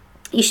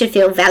 you should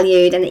feel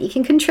valued and that you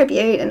can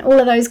contribute and all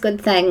of those good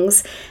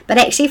things. But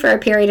actually for a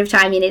period of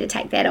time, you need to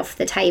take that off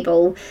the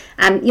table.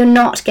 You're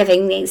not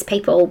giving these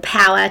people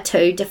power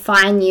to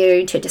define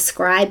you, to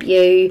describe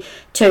you,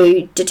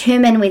 to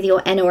determine whether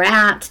you're in or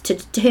out, to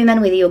determine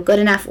whether you're good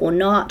enough or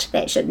not.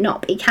 That should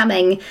not be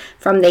coming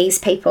from these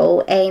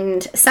people.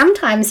 And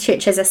sometimes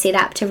churches are set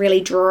up to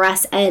really draw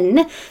us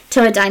in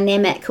to a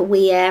dynamic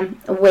where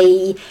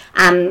we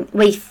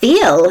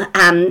feel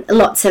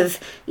lots of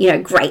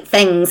great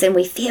things, and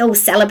we feel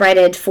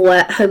celebrated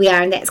for who we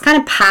are, and that's kind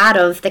of part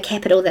of the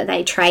capital that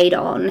they trade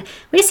on.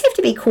 We just have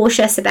to be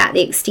cautious about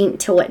the extent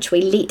to which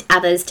we let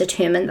others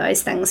determine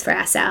those things for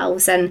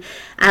ourselves. And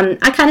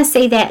I kind of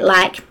see that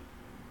like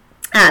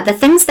the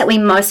things that we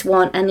most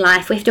want in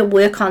life, we have to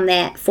work on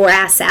that for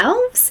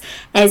ourselves,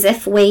 as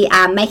if we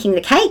are making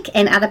the cake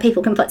and other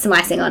people can put some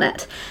icing on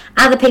it.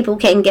 Other people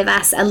can give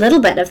us a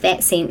little bit of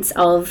that sense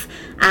of,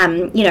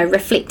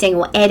 reflecting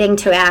or adding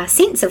to our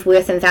sense of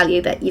worth and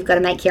value, but you've got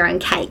to make your own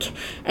cake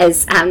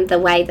is the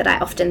way that I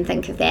often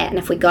think of that. And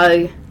if we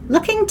go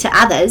looking to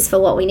others for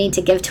what we need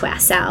to give to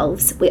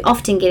ourselves, we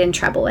often get in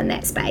trouble in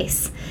that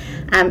space.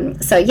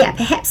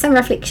 Perhaps some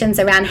reflections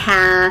around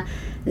how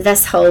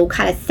this whole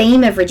kind of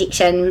theme of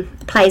rejection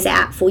plays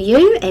out for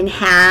you, and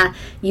how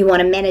you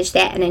want to manage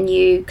that in a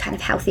new kind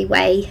of healthy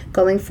way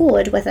going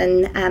forward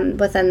within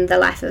the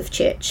life of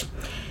church.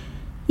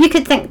 You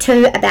could think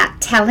too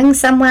about telling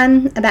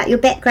someone about your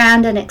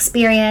background and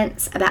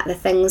experience, about the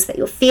things that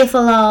you're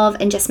fearful of,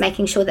 and just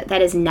making sure that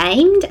that is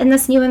named in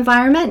this new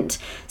environment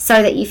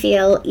so that you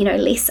feel,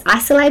 less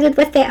isolated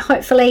with that,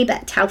 hopefully,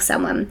 but tell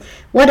someone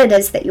what it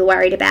is that you're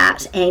worried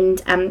about, and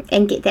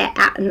get that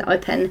out in the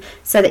open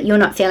so that you're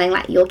not feeling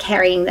like you're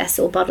carrying this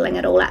or bottling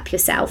it all up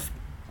yourself.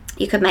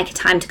 You could make a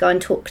time to go and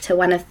talk to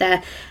one of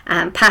the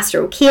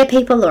pastoral care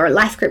people or a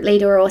life group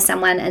leader or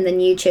someone in the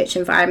new church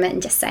environment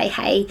and just say,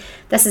 hey,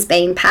 this has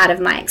been part of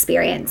my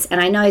experience.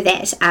 And I know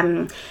that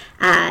I'm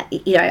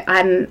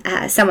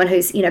someone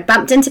who's,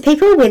 bumped into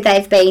people where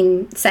they've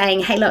been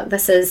saying, hey, look,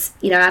 this is,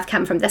 I've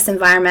come from this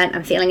environment,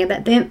 I'm feeling a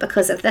bit burnt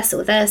because of this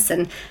or this.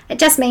 And it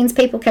just means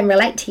people can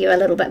relate to you a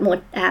little bit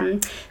more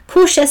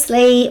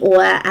cautiously,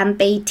 or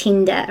be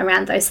tender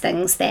around those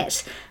things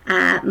that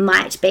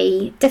might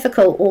be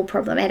difficult or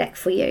problematic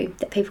for you,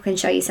 that people can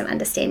show you some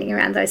understanding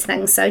around those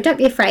things. So don't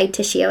be afraid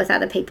to share with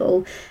other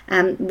people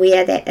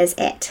where that is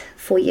at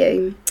for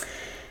you.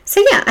 So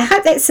yeah, I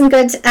hope that's some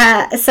good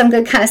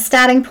kind of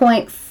starting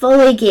point.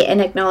 Fully get and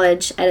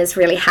acknowledge it is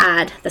really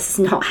hard. This is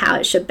not how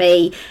it should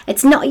be.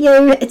 It's not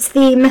you, it's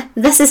them.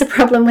 This is a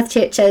problem with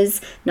churches,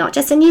 not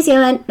just in New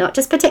Zealand, not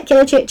just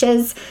particular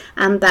churches,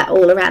 but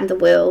all around the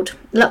world.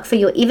 Look for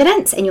your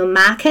evidence and your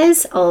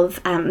markers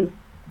of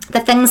the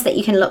things that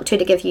you can look to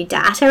give you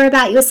data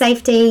about your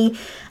safety.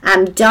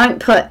 Don't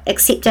put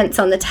acceptance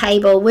on the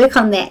table. Work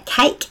on that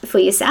cake for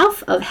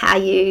yourself of how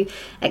you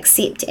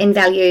accept and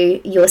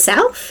value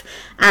yourself,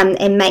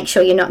 and make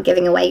sure you're not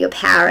giving away your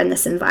power in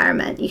this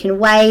environment. You can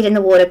wade in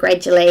the water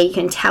gradually. You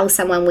can tell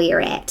someone where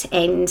you're at,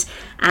 and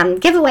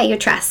give away your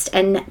trust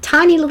in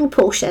tiny little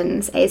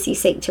portions as you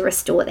seek to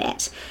restore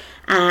that.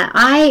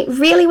 I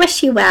really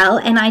wish you well,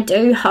 and I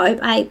do hope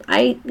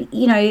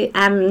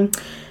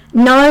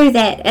know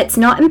that it's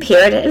not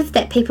imperative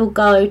that people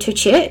go to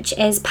church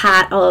as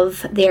part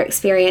of their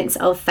experience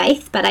of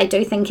faith, but I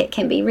do think it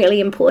can be really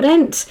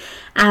important,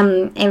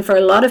 and for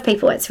a lot of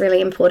people it's really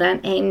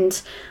important,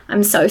 and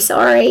I'm so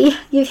sorry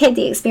you've had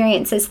the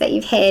experiences that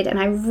you've had, and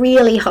I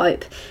really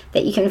hope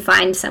that you can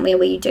find somewhere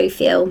where you do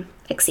feel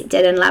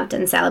accepted and loved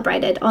and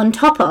celebrated, on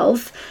top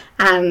of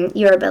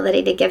your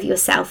ability to give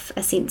yourself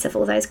a sense of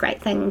all those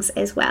great things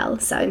as well.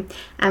 So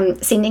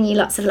sending you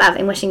lots of love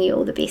and wishing you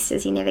all the best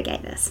as you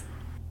navigate this.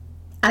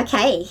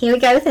 Okay, here we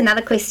go with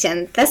another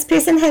question. This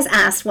person has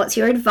asked, what's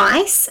your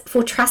advice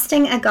for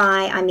trusting a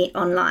guy I met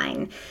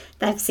online?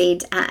 They've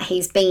said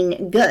he's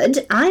been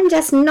good. I'm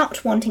just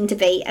not wanting to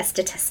be a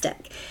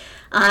statistic.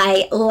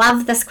 I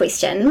love this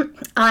question.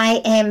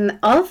 I am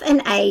of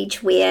an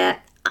age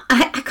where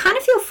I kind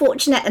of feel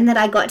fortunate in that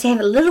I got to have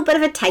a little bit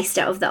of a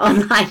taster of the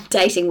online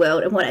dating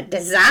world and what a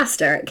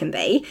disaster it can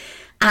be.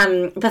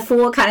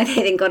 Before kind of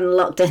having gotten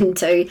locked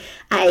into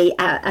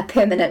a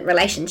permanent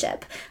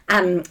relationship.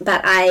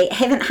 But I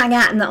haven't hung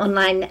out in the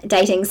online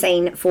dating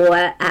scene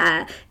for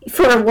a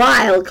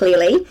while,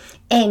 clearly.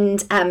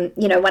 And,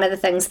 one of the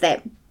things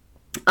that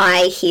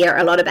I hear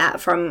a lot about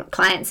from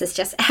clients is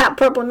just how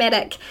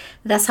problematic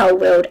this whole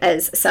world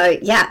is. So,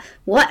 yeah,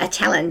 what a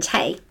challenge,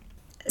 hey?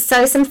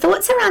 So some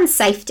thoughts around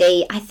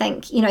safety. I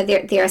think,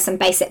 there are some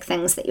basic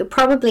things that you're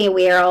probably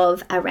aware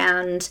of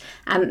around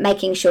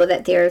making sure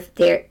that there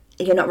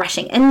you're not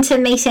rushing into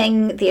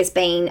meeting. There's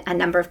been a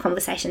number of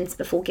conversations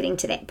before getting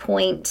to that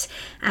point.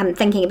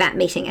 Thinking about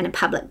meeting in a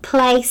public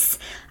place,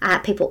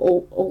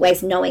 people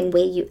always knowing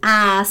where you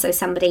are, so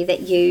somebody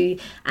that you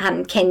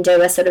can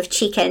do a sort of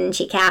check-in,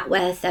 check-out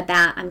with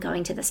about, I'm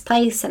going to this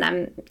place and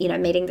I'm,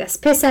 meeting this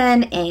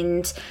person,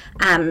 and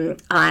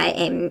I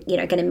am,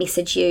 going to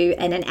message you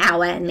in an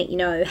hour and let you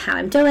know how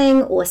I'm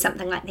doing, or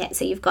something like that.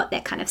 So you've got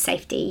that kind of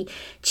safety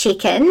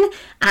check-in,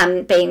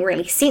 being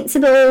really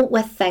sensible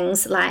with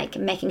things like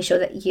making sure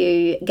that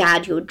you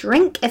guard your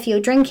drink if you're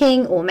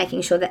drinking, or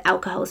making sure that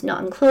alcohol is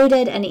not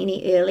included in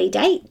any early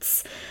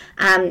dates,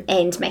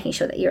 and making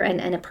sure that you're in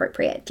an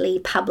appropriately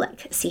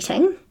public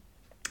setting.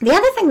 The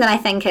other thing that I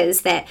think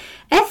is that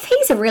if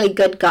he's a really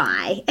good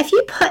guy, if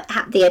you put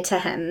out there to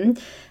him,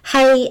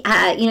 hey,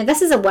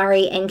 this is a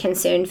worry and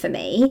concern for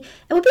me,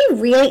 it would be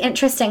really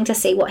interesting to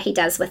see what he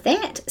does with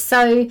that.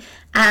 So,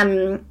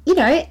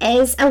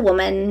 as a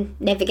woman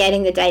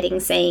navigating the dating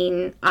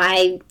scene,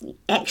 I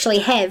actually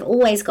have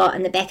always got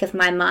in the back of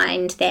my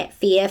mind that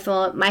fear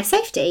for my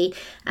safety,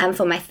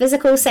 for my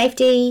physical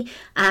safety,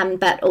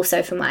 but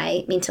also for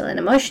my mental and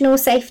emotional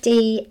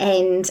safety,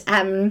 and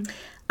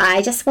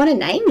I just want to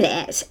name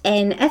that.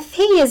 And if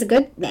he is a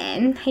good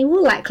man, he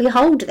will likely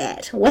hold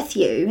that with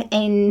you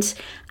and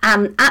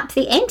up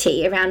the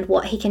ante around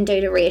what he can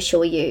do to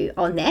reassure you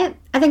on that.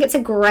 I think it's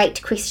a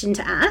great question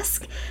to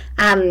ask.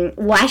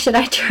 Why should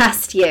I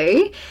trust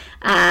you?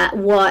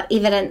 What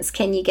evidence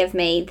can you give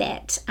me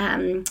that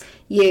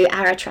you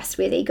are a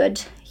trustworthy,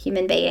 good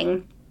human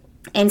being?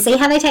 And see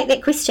how they take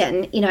that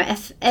question.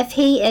 If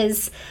he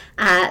is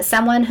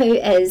someone who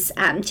is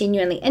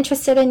genuinely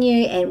interested in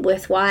you and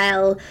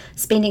worthwhile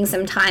spending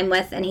some time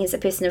with, and he's a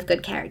person of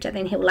good character,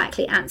 then he'll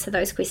likely answer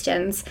those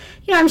questions.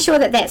 I'm sure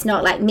that that's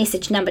not like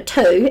message number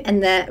 2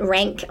 in the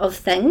rank of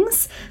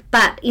things,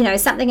 but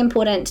something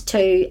important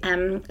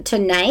to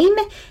name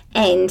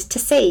and to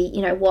see,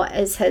 what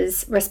is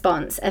his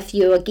response if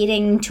you're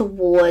getting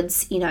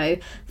towards,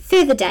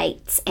 further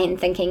dates and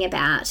thinking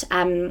about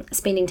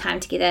spending time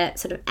together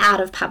sort of out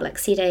of public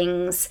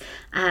settings,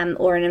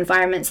 or in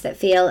environments that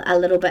feel a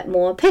little bit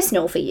more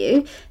personal for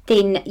you.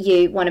 Then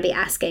you want to be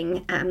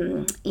asking,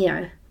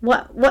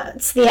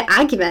 what's their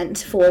argument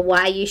for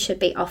why you should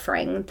be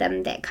offering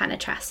them that kind of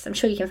trust? I'm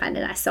sure you can find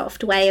a nice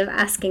soft way of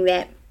asking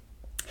that.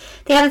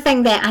 The other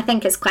thing that I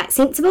think is quite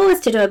sensible is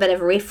to do a bit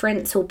of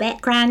reference or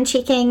background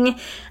checking.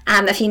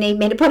 If you need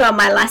me to put on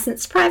my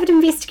licensed private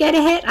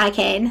investigator hat, I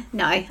can.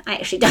 No, I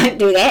actually don't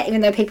do that,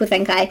 even though people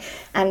think I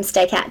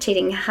stake out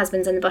cheating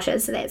husbands in the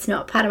bushes, so that's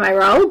not part of my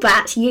role.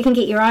 But you can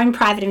get your own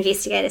private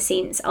investigator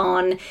sense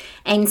on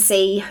and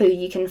see who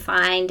you can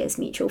find as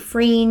mutual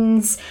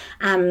friends,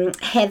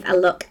 have a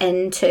look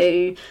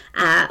into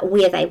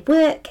where they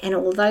work and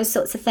all those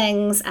sorts of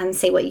things, and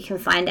see what you can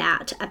find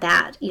out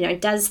about,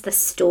 does the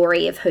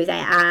story of who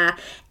they are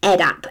add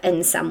up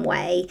in some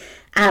way.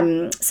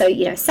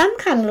 So some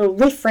kind of little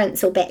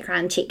reference or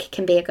background check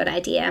can be a good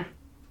idea.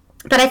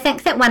 But I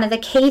think that one of the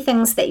key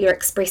things that you're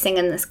expressing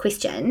in this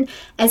question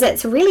is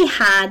it's really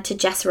hard to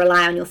just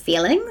rely on your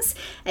feelings.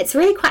 It's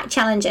really quite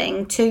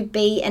challenging to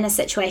be in a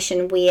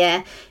situation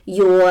where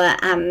you're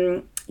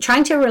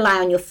trying to rely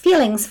on your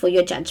feelings for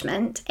your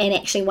judgment. And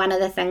actually one of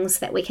the things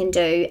that we can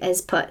do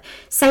is put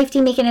safety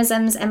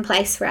mechanisms in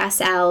place for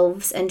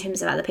ourselves in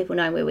terms of other people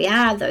knowing where we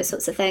are, those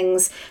sorts of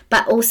things.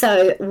 But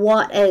also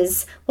what are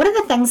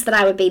the things that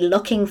I would be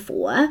looking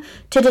for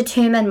to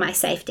determine my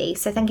safety?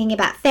 So thinking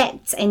about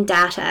facts and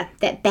data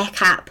that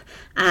back up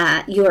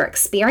your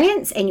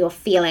experience and your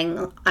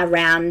feeling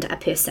around a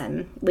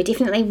person. We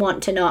definitely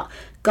want to not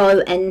go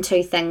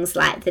into things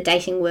like the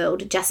dating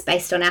world just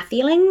based on our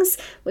feelings.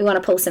 We want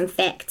to pull some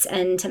facts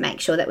in to make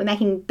sure that we're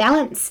making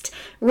balanced,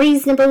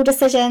 reasonable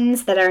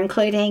decisions that are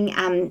including,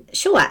 our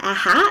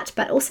heart,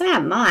 but also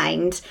our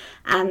mind.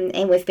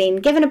 And we've been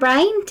given a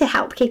brain to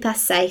help keep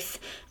us safe.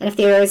 And if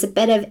there is a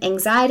bit of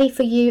anxiety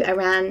for you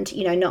around,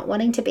 not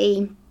wanting to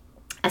be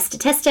a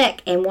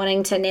statistic and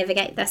wanting to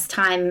navigate this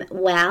time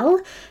well,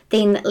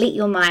 then let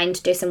your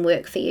mind do some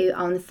work for you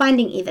on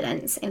finding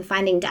evidence and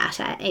finding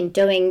data and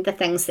doing the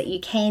things that you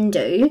can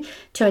do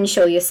to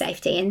ensure your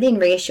safety, and then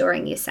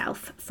reassuring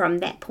yourself from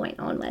that point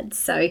onwards.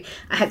 So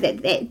I hope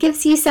that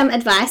gives you some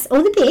advice.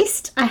 All the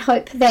best. I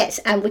hope that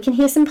we can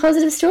hear some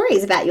positive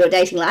stories about your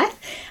dating life.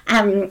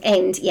 I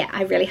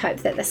really hope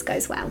that this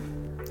goes well.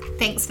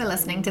 Thanks for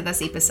listening to this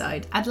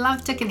episode. I'd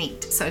love to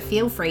connect, so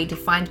feel free to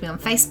find me on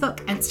Facebook,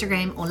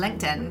 Instagram, or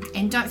LinkedIn.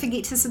 And don't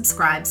forget to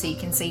subscribe so you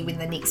can see when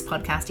the next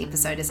podcast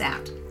episode is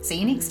out. See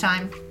you next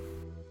time.